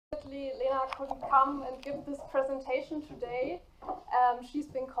unfortunately, Lena couldn't come and give this presentation today. She's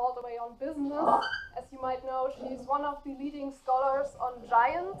been called away on business. As you might know, she's one of the leading scholars on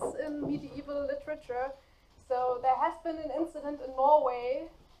giants in medieval literature. So there has been an incident in Norway,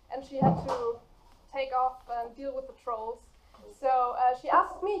 and she had to take off and deal with the trolls. So she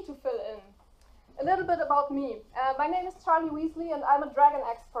asked me to fill in. A little bit about me. My name is Charlie Weasley, and I'm a dragon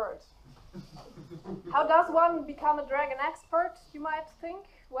expert. How does one become a dragon expert, you might think?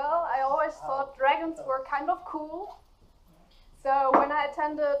 Well, I always thought dragons were kind of cool. So when I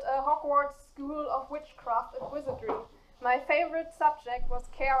attended a Hogwarts School of Witchcraft and Wizardry, my favorite subject was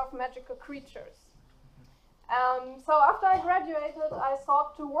care of magical creatures. So after I graduated, I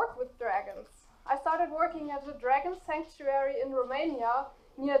sought to work with dragons. I started working at a dragon sanctuary in Romania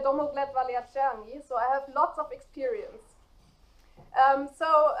near Domogled Valiacerni, so I have lots of experience.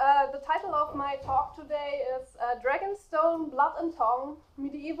 The title of my talk today is Dragonstone, Blood and Tongue,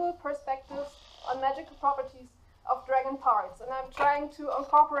 Medieval Perspectives on Magical Properties of Dragon Parts. And I'm trying to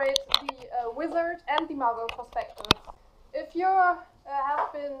incorporate the wizard and the muggle perspectives. If you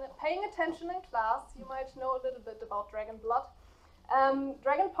have been paying attention in class, you might know a little bit about dragon blood.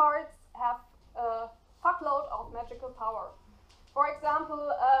 Dragon parts have a fuckload of magical power. For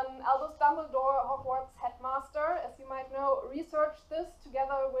example, Albus Dumbledore, Hogwarts headmaster, as you might know, researched this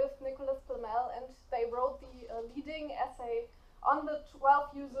together with Nicholas Flamel, and they wrote the leading essay on the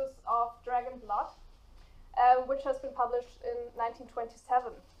 12 uses of dragon blood, which has been published in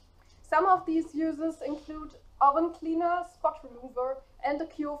 1927. Some of these uses include oven cleaner, spot remover, and a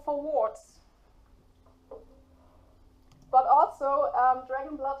cure for warts. But also,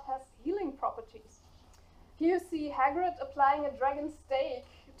 dragon blood has healing properties. Here you see Hagrid applying a dragon stake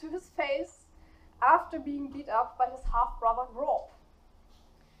to his face after being beat up by his half-brother Rob.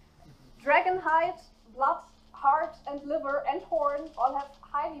 Dragon hide, blood, heart, and liver, and horn all have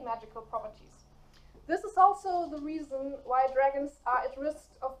highly magical properties. This is also the reason why dragons are at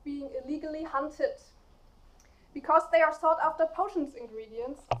risk of being illegally hunted. Because they are sought after potions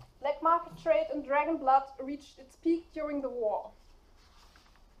ingredients, black market trade in dragon blood reached its peak during the war.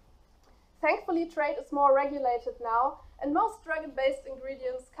 Thankfully, trade is more regulated now, and most dragon-based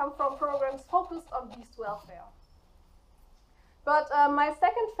ingredients come from programs focused on beast welfare. But my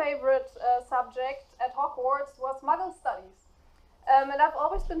second favorite subject at Hogwarts was Muggle studies. And I've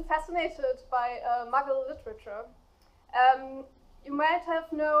always been fascinated by Muggle literature. You might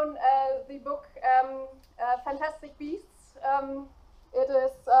have known the book Fantastic Beasts. It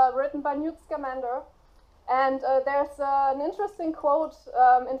is written by Newt Scamander. And there's an interesting quote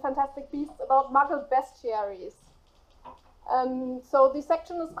in Fantastic Beasts about Muggle bestiaries. So the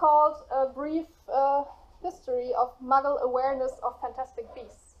section is called A Brief History of Muggle Awareness of Fantastic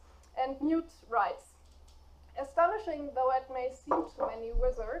Beasts. And Newt writes, astonishing though it may seem to many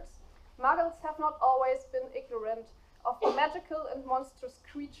wizards, Muggles have not always been ignorant of the magical and monstrous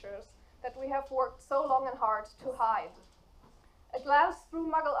creatures that we have worked so long and hard to hide. A glance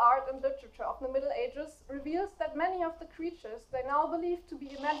through Muggle art and literature of the Middle Ages reveals that many of the creatures they now believe to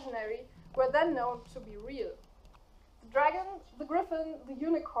be imaginary were then known to be real. The dragon, the griffin, the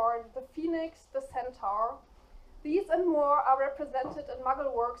unicorn, the phoenix, the centaur, these and more are represented in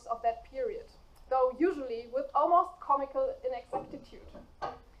Muggle works of that period, though usually with almost comical inexactitude.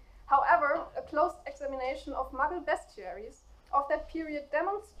 However, a close examination of Muggle bestiaries of that period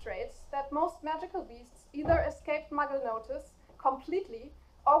demonstrates that most magical beasts either escaped Muggle notice completely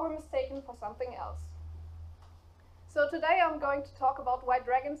or were mistaken for something else. So today I'm going to talk about why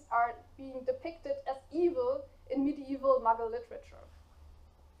dragons are being depicted as evil in medieval Muggle literature.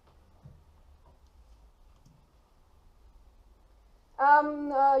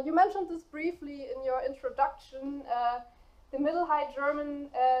 You mentioned this briefly in your introduction. The Middle High German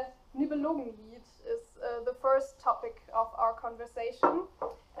Nibelungenlied is the first topic of our conversation,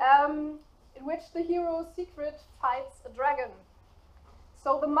 in which the hero Siegfried fights a dragon.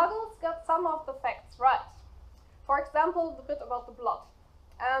 So the Muggles got some of the facts right. For example, the bit about the blood.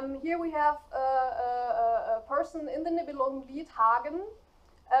 Here we have a person in the Nibelungenlied, Hagen.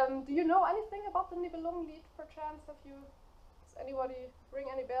 Do you know anything about the Nibelungenlied, perchance? Does anybody ring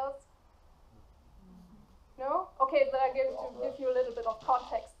any bells? No? Okay, then I'm going to give you a little bit of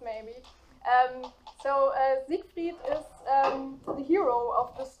context, maybe. Siegfried is the hero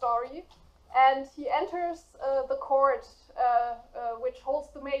of the story, and he enters the court which holds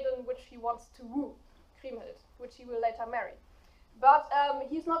the maiden which he wants to woo, Kriemhild, which he will later marry. But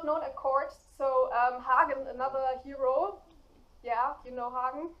he's not known at court, so Hagen, another hero, yeah, you know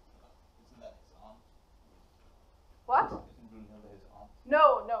Hagen? Isn't that his aunt? What? Isn't Brunhilde his aunt?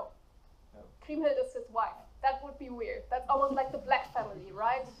 No. Kriemhild is his wife. That would be weird. That's almost like the Black family,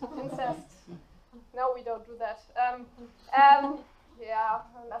 right? Incest. No, we don't do that. Yeah,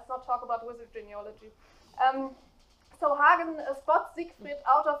 let's not talk about wizard genealogy. So Hagen spots Siegfried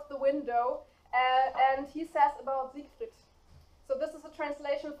out of the window, and he says about Siegfried. So this is a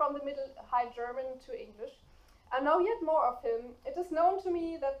translation from the Middle High German to English. I know yet more of him. It is known to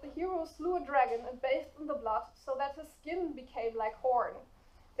me that the hero slew a dragon and bathed in the blood, so that his skin became like horn.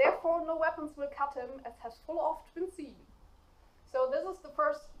 Therefore no weapons will cut him, as has full oft been seen. So this is the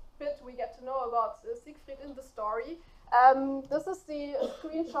first bit we get to know about Siegfried in the story. This is the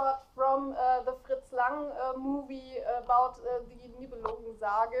screenshot from the Fritz Lang movie about the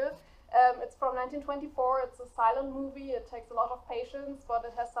Nibelungensage. It's from 1924. It's a silent movie. It takes a lot of patience, but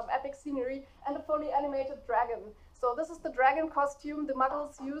it has some epic scenery and a fully animated dragon. So this is the dragon costume the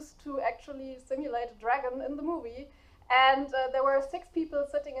Muggles used to actually simulate a dragon in the movie. And there were 6 people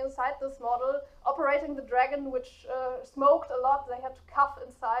sitting inside this model, operating the dragon, which smoked a lot. They had to cough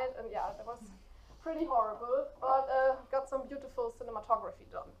inside, and yeah, that was pretty horrible, but got some beautiful cinematography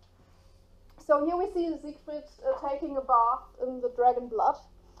done. So here we see Siegfried taking a bath in the dragon blood,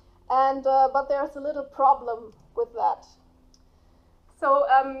 and but there's a little problem with that. So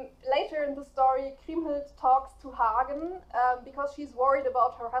later in the story, Kriemhild talks to Hagen because she's worried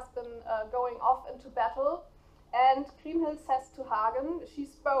about her husband going off into battle. And Kriemhild says to Hagen, she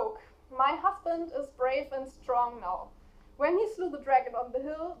spoke, "My husband is brave and strong now. When he slew the dragon on the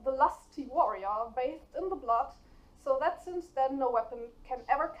hill, the lusty warrior bathed in the blood, so that since then no weapon can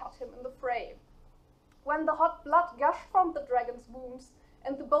ever cut him in the fray. When the hot blood gushed from the dragon's wounds,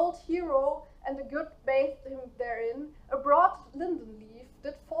 and the bold hero and the good bathed him therein, a broad linden leaf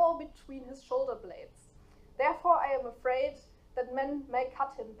did fall between his shoulder blades. Therefore I am afraid that men may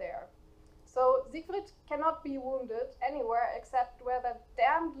cut him there." So Siegfried cannot be wounded anywhere except where that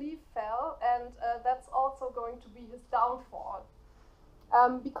damned leaf fell, and that's also going to be his downfall.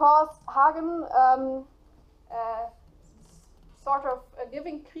 Because Hagen, sort of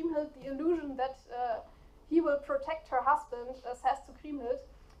giving Kriemhild the illusion that he will protect her husband, says to Kriemhild,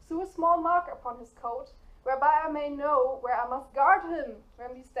 "Sew a small mark upon his coat, whereby I may know where I must guard him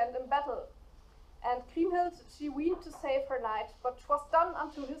when we stand in battle." And Kriemhild she weened to save her knight, but 'twas done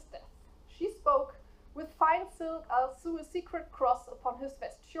unto his death. She spoke, "With fine silk I'll sew a secret cross upon his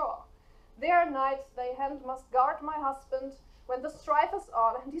vesture. There, knight, thy hand must guard my husband when the strife is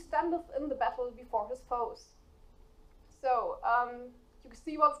on, and he standeth in the battle before his foes." So, you can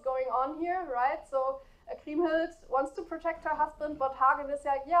see what's going on here, right? So, Kriemhild wants to protect her husband, but Hagen is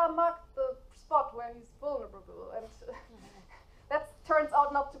like, "Yeah, mark the spot where he's vulnerable." And that turns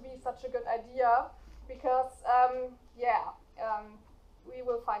out not to be such a good idea, because, we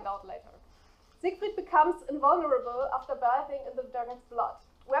will find out later. Siegfried becomes invulnerable after bathing in the dragon's blood.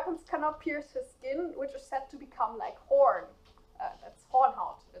 Weapons cannot pierce his skin, which is said to become like horn. That's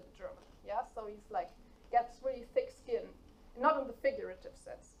Hornhaut in German. Yeah, so he's like gets really thick skin, not in the figurative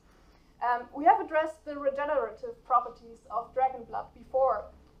sense. We have addressed the regenerative properties of dragon blood before.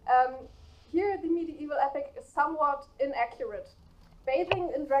 Here, the medieval epic is somewhat inaccurate.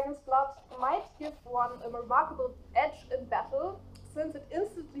 Bathing in dragon's blood might give one a remarkable edge in battle, since it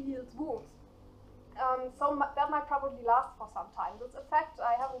instantly heals wounds. That might probably last for some time. This effect,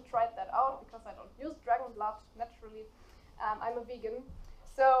 I haven't tried that out because I don't use dragon blood naturally. I'm a vegan.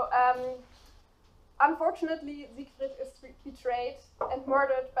 So, unfortunately, Siegfried is betrayed and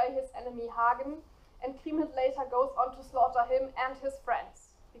murdered by his enemy Hagen, and Kriemhild later goes on to slaughter him and his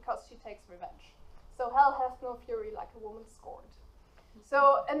friends because she takes revenge. So hell has no fury like a woman scorned.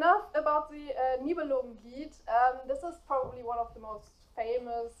 So enough about the Nibelungenlied. This is probably one of the most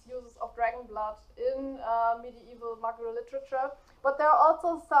famous uses of dragon blood in medieval Muggle literature, but there are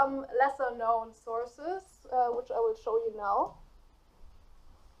also some lesser known sources, which I will show you now.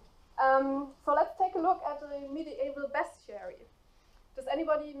 So let's take a look at the medieval bestiary. Does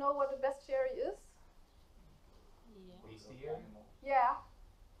anybody know what a bestiary is? Bestiary? Yeah.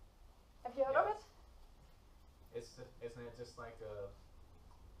 Have you heard of it? Isn't it just like a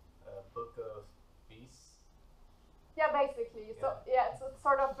book of beasts? Yeah, basically. Yeah. So yeah, it's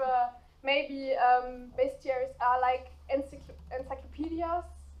sort of maybe bestiaries are like encyclopedias,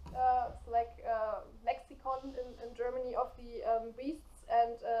 like lexicon in Germany of the beasts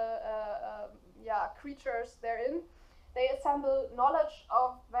and creatures therein. They assemble knowledge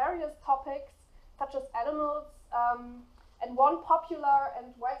of various topics such as animals. And one popular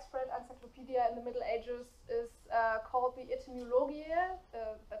and widespread encyclopedia in the Middle Ages is called the Etymologiae.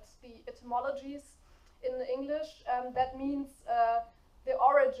 That's the etymologies in English. That means the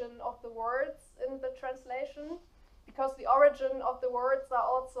origin of the words in the translation, because the origin of the words are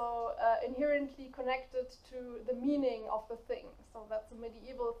also inherently connected to the meaning of the thing. So that's a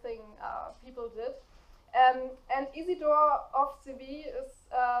medieval thing people did. And Isidore of Seville is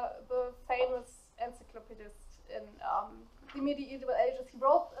the famous encyclopedist in the medieval ages. He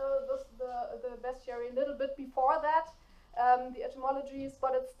wrote the bestiary a little bit before that, the etymologies,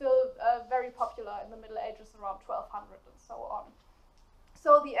 but it's still very popular in the Middle Ages around 1200 and so on.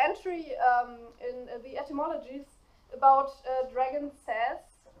 So the entry in the etymologies about dragon says,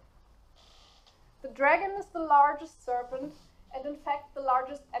 the dragon is the largest serpent and in fact the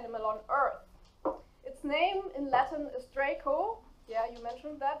largest animal on earth. Its name in Latin is Draco, yeah, you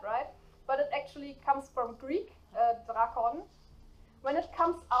mentioned that, right? But it actually comes from Greek, drakon. When it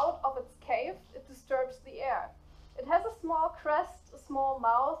comes out of its cave, it disturbs the air. It has a small crest, a small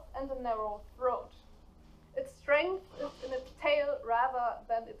mouth, and a narrow throat. Its strength is in its tail rather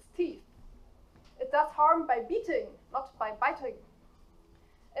than its teeth. It does harm by beating, not by biting.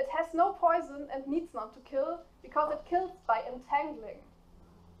 It has no poison and needs not to kill, because it kills by entangling.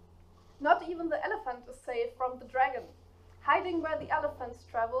 Not even the elephant is safe from the dragon. Hiding where the elephants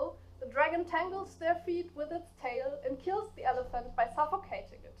travel, the dragon tangles their feet with its tail and kills the elephant by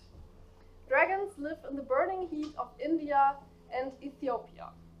suffocating it. Dragons live in the burning heat of India and Ethiopia.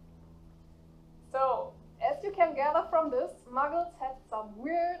 So, as you can gather from this, Muggles had some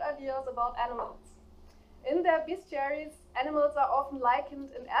weird ideas about animals. In their bestiaries, animals are often likened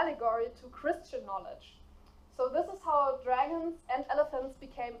in allegory to Christian knowledge. So this is how dragons and elephants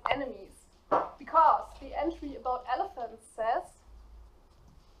became enemies. Because the entry about elephants says,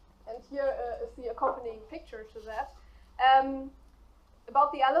 and here is the accompanying picture to that,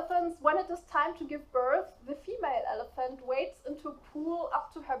 about the elephants, when it is time to give birth, the female elephant wades into a pool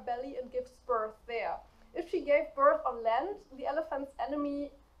up to her belly and gives birth there. If she gave birth on land, the elephant's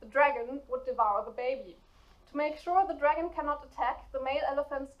enemy, the dragon, would devour the baby. To make sure the dragon cannot attack, the male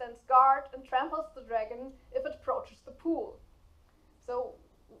elephant stands guard and tramples the dragon if it approaches the pool. So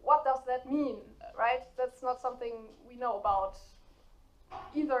what does that mean, right? That's not something we know about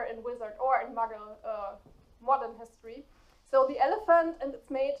either in Wizard or in Muggle modern history. So the elephant and its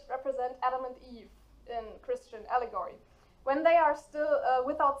mate represent Adam and Eve in Christian allegory. When they are still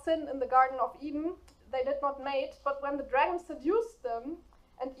without sin in the Garden of Eden, they did not mate, but when the dragon seduced them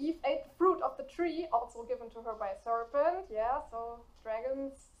and Eve ate the fruit of the tree, also given to her by a serpent, yeah, so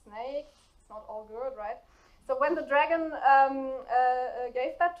dragons, snakes, it's not all good, right? So when the dragon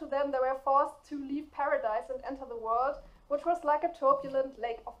gave that to them, they were forced to leave paradise and enter the world, which was like a turbulent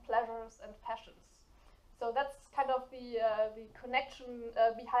lake of pleasures and passions. So that's kind of the connection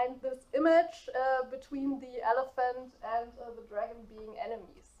behind this image between the elephant and the dragon being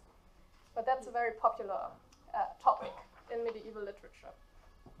enemies. But that's a very popular topic in medieval literature.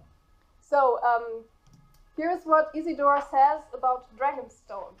 So here's what Isidore says about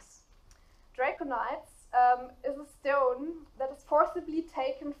dragonstones. Draconites is a stone that is forcibly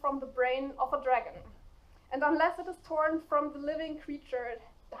taken from the brain of a dragon. And unless it is torn from the living creature, it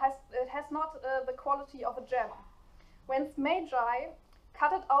has not the quality of a gem. Whence magi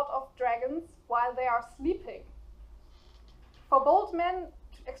cut it out of dragons while they are sleeping. For bold men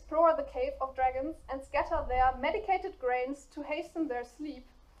to explore the cave of dragons and scatter their medicated grains to hasten their sleep,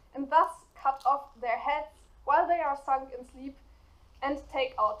 and thus cut off their heads while they are sunk in sleep and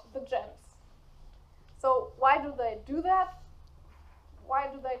take out the gems. So why do they do that? Why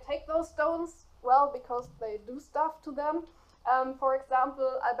do they take those stones? Well, because they do stuff to them. For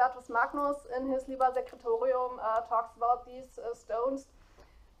example, Albertus Magnus in his Liber Secretorium talks about these stones.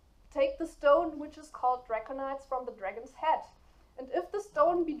 Take the stone which is called draconites from the dragon's head. And if the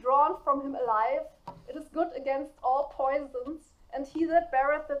stone be drawn from him alive, it is good against all poisons, and he that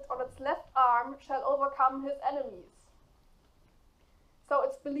beareth it on its left arm shall overcome his enemies. So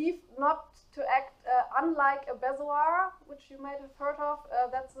it's believed not to act unlike a bezoar, which you might have heard of.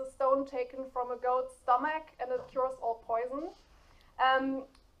 That's a stone taken from a goat's stomach, and it cures all poison.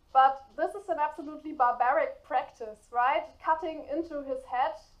 But this is an absolutely barbaric practice, right? Cutting into his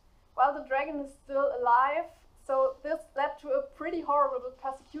head while the dragon is still alive. So this led to a pretty horrible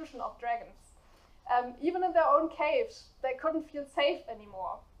persecution of dragons. Even in their own caves, they couldn't feel safe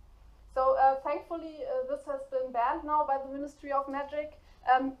anymore. So thankfully, this has been banned now by the Ministry of Magic.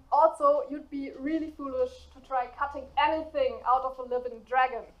 Also, you'd be really foolish to try cutting anything out of a living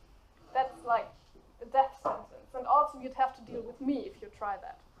dragon. That's like a death sentence. And also, you'd have to deal with me if you try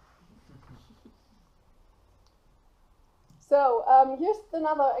that. So here's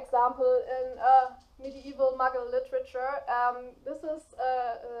another example in medieval Muggle literature. This is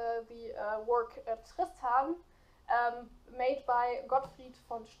the work Tristan, made by Gottfried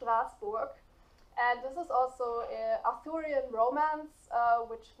von Straßburg. And this is also an Arthurian romance,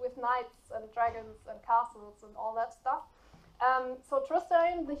 with knights and dragons and castles and all that stuff. So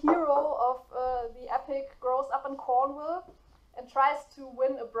Tristan, the hero of the epic, grows up in Cornwall and tries to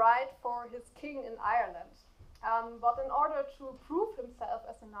win a bride for his king in Ireland. But in order to prove himself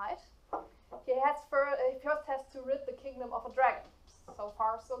as a knight, he first has to rid the kingdom of a dragon. So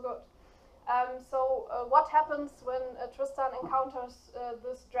far, so good. What happens when Tristan encounters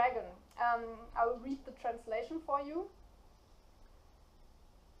this dragon? I will read the translation for you.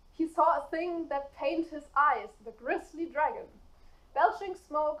 He saw a thing that pained his eyes, the grisly dragon. Belching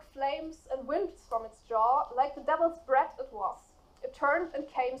smoke, flames, and winds from its jaw, like the devil's breath it was. It turned and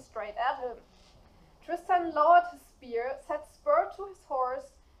came straight at him. Tristan lowered his spear, set spur to his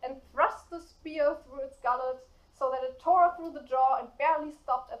horse, and thrust the spear through its gullet, so that it tore through the jaw and barely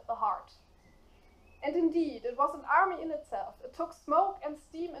stopped at the heart. And indeed, it was an army in itself. It took smoke and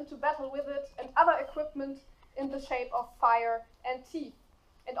steam into battle with it, and other equipment in the shape of fire and teeth,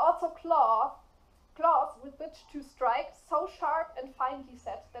 and also claws with which to strike, so sharp and finely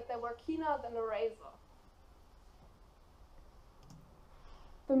set that they were keener than a razor.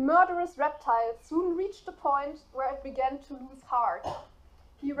 The murderous reptile soon reached a point where it began to lose heart.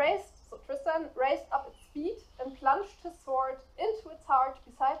 Tristan raised up its speed and plunged his sword into its heart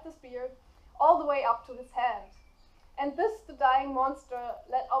beside the spear, all the way up to his hand. And this the dying monster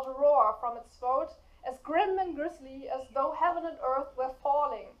let out a roar from its throat, as grim and grisly as though heaven and earth were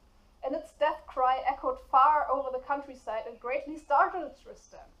falling, and its death cry echoed far over the countryside and greatly startled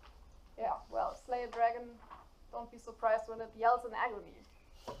Tristan. Yeah, well, slay a dragon, don't be surprised when it yells in agony.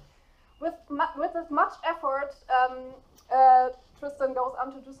 With as much effort, Tristan goes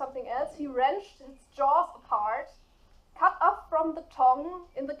on to do something else. He wrenched his jaws apart, cut off from the tongue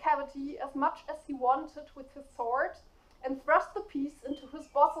in the cavity as much as he wanted with his sword, and thrust the piece into his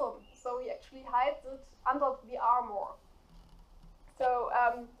bosom, so he actually hides it under the armor. So,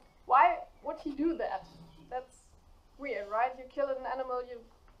 why would he do that? That's weird, right? You kill an animal, you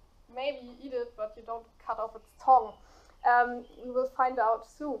maybe eat it, but you don't cut off its tongue. We will find out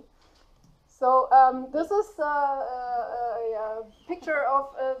soon. So this is a picture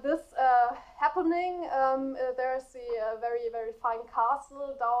of this happening. There's a very, very fine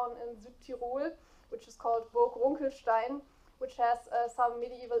castle down in Südtirol, which is called Burg Runkelstein, which has some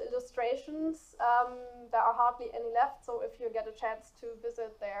medieval illustrations. There are hardly any left, so if you get a chance to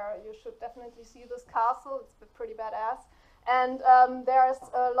visit there, you should definitely see this castle. It's pretty badass. And there's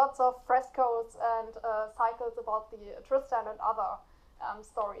lots of frescoes and cycles about the Tristan and other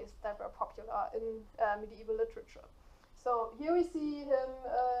stories that were popular in medieval literature. So here we see him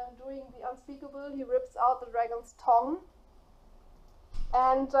doing the unspeakable. He rips out the dragon's tongue.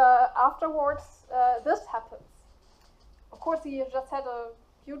 And afterwards, this happens. Of course, he just had a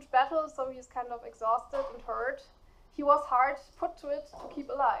huge battle, so he's kind of exhausted and hurt. He was hard put to it to keep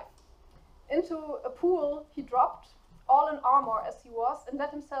alive. Into a pool he dropped, all in armor as he was, and let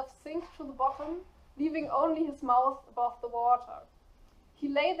himself sink to the bottom, leaving only his mouth above the water. He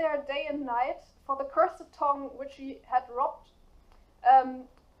lay there day and night, for the cursed tongue which he had robbed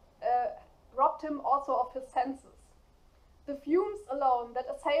him also of his senses. The fumes alone that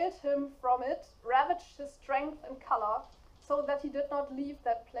assailed him from it ravaged his strength and color, so that he did not leave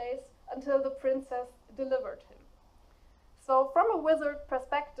that place until the princess delivered him. So from a wizard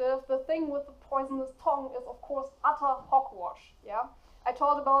perspective, the thing with the poisonous tongue is of course utter hogwash. Yeah, I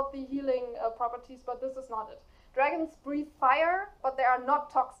told about the healing properties, but this is not it. Dragons breathe fire, but they are not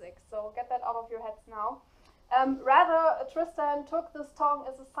toxic, so get that out of your heads now. Rather, Tristan took this tongue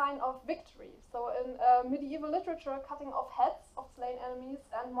as a sign of victory. So in medieval literature, cutting off heads of slain enemies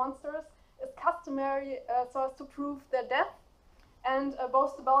and monsters is customary so as to prove their death and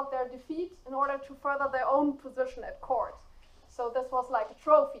boast about their defeat in order to further their own position at court. So this was like a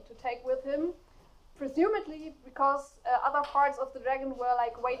trophy to take with him, presumably because other parts of the dragon were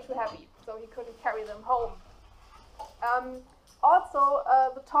like way too heavy, so he couldn't carry them home. Also,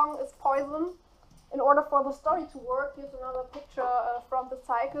 the tongue is poison. In order for the story to work, here's another picture from the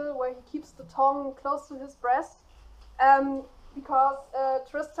cycle where he keeps the tongue close to his breast because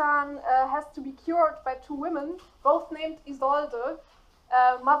Tristan has to be cured by two women, both named Isolde,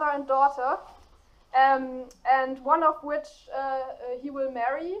 mother and daughter, and one of which he will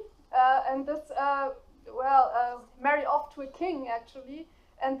marry, and this, marry off to a king actually,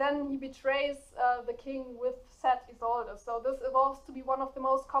 and then he betrays the king with said Isolde. So this evolves to be one of the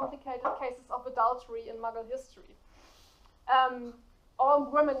most complicated cases of adultery in Muggle history.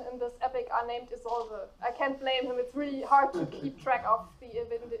 All women in this epic are named Isolde. I can't blame him, it's really hard to keep track of the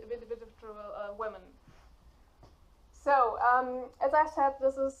individual women. So, As I said,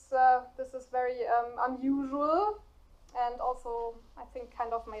 this is very unusual and also, I think,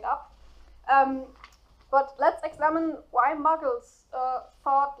 kind of made up. But let's examine why Muggles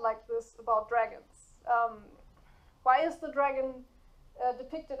thought like this about dragons. Why is the dragon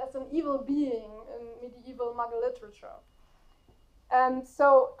depicted as an evil being in medieval Muggle literature? And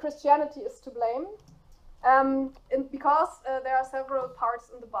so Christianity is to blame, because there are several parts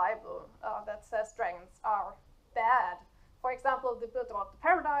in the Bible that says dragons are bad. For example, the bit about the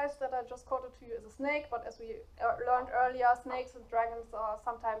paradise that I just quoted to you is a snake, but as we learned earlier, snakes and dragons are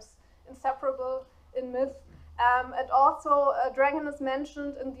sometimes inseparable in myth. And also, a dragon is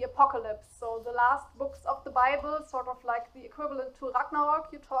mentioned in the Apocalypse, so the last books of the Bible, sort of like the equivalent to Ragnarok.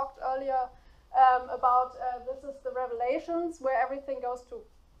 You talked earlier about this is the Revelations, where everything goes to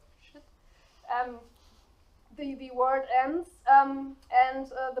shit. The world ends, and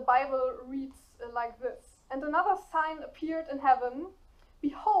the Bible reads like this. And another sign appeared in heaven.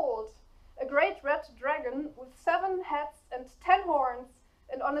 Behold, a great red dragon with 7 heads and 10 horns,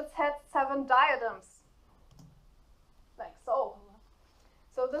 and on its head 7 diadems. Like so.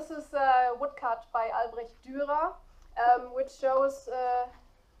 So this is a woodcut by Albrecht Dürer, which shows the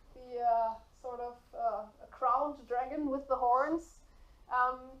sort of a crowned dragon with the horns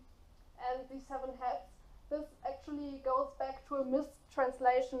and the 7 heads. This actually goes back to a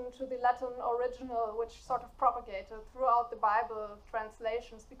mistranslation to the Latin original, which sort of propagated throughout the Bible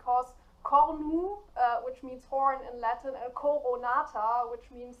translations, because cornu, which means horn in Latin, and coronata, which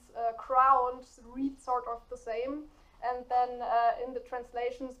means crowned, read sort of the same. And then in the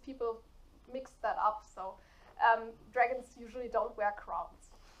translations, people mixed that up. So dragons usually don't wear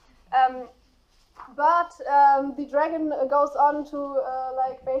crowns. But the dragon goes on to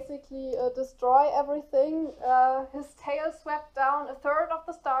basically destroy everything. His tail swept down 1/3 of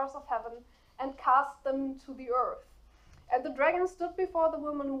the stars of heaven and cast them to the earth. And the dragon stood before the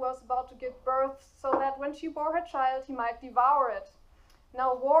woman who was about to give birth, so that when she bore her child, he might devour it.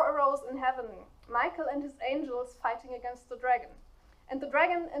 Now war arose in heaven, Michael and his angels fighting against the dragon. And the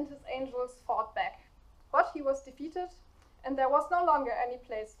dragon and his angels fought back. But he was defeated, and there was no longer any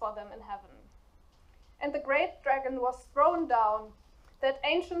place for them in heaven. And the great dragon was thrown down, that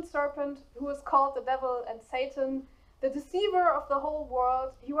ancient serpent who is called the devil and Satan, the deceiver of the whole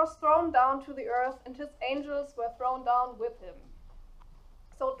world. He was thrown down to the earth, and his angels were thrown down with him.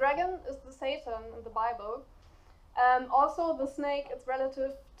 So dragon is the Satan in the Bible. Also the snake, its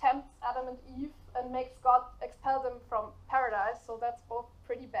relative, tempts Adam and Eve and makes God expel them from paradise, so that's both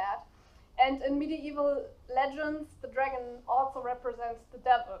pretty bad. And in medieval legends, the dragon also represents the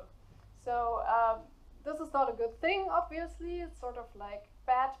devil. So this is not a good thing, obviously. It's sort of like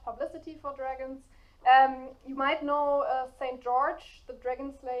bad publicity for dragons. You might know St. George, the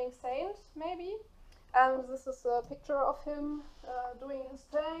dragon-slaying saint, maybe. This is a picture of him doing his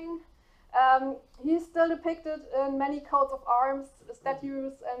thing. He's still depicted in many coats of arms,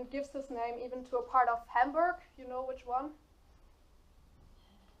 statues, and gives his name even to a part of Hamburg. You know which one?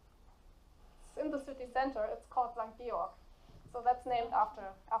 It's in the city center. It's called St. Georg. So that's named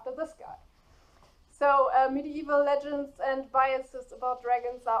after this guy. So medieval legends and biases about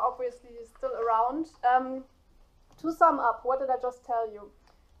dragons are obviously still around. To sum up, what did I just tell you?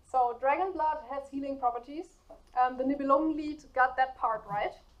 So dragon blood has healing properties. The Nibelungenlied got that part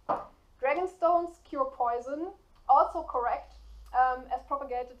right. Dragonstones cure poison, also correct, as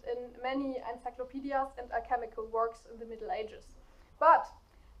propagated in many encyclopedias and alchemical works in the Middle Ages. But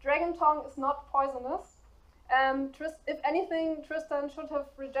dragon tongue is not poisonous. If anything, Tristan should have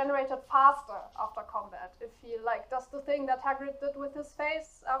regenerated faster after combat. If he does the thing that Hagrid did with his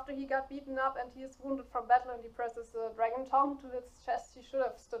face after he got beaten up and he is wounded from battle and he presses the dragon tongue to his chest, he should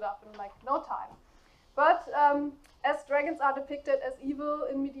have stood up in no time. But as dragons are depicted as evil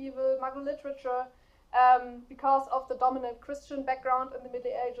in medieval Muggle literature, because of the dominant Christian background in the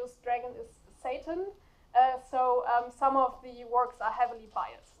Middle Ages, dragon is Satan. So some of the works are heavily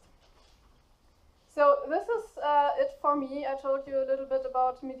biased. So this is it for me. I told you a little bit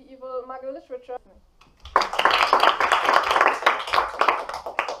about medieval Muggle literature.